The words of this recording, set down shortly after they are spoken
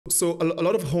So a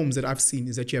lot of homes that I've seen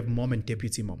is that you have mom and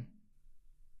deputy mom.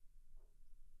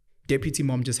 Deputy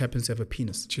mom just happens to have a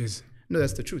penis. Cheers. No,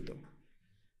 that's the truth, though.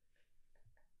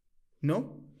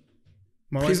 No?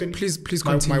 Please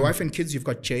continue. My wife and kids, you've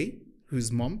got Jay,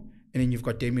 who's mom, and then you've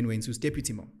got Damien Wayans, who's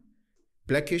deputy mom.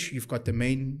 Blackish, you've got the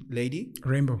main lady.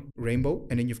 Rainbow,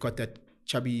 and then you've got that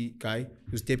chubby guy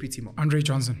who's deputy mom. Andre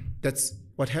Johnson. That's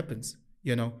what happens,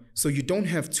 you know? So you don't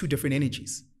have two different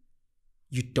energies.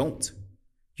 You don't.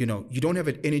 You know, you don't have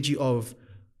an energy of,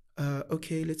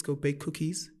 okay, let's go bake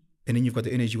cookies. And then you've got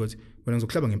the energy was, you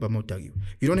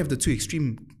don't have the two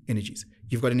extreme energies.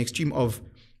 You've got an extreme of,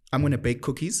 I'm going to bake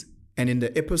cookies. And in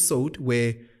the episode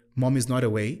where mom is not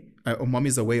away, or mom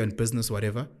is away on business or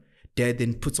whatever, dad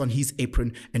then puts on his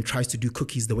apron and tries to do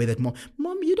cookies the way that mom,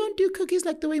 you don't do cookies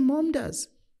like the way mom does.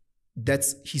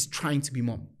 He's trying to be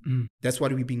mom. That's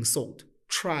what we're being sold.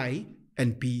 Try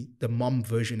and be the mom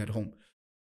version at home.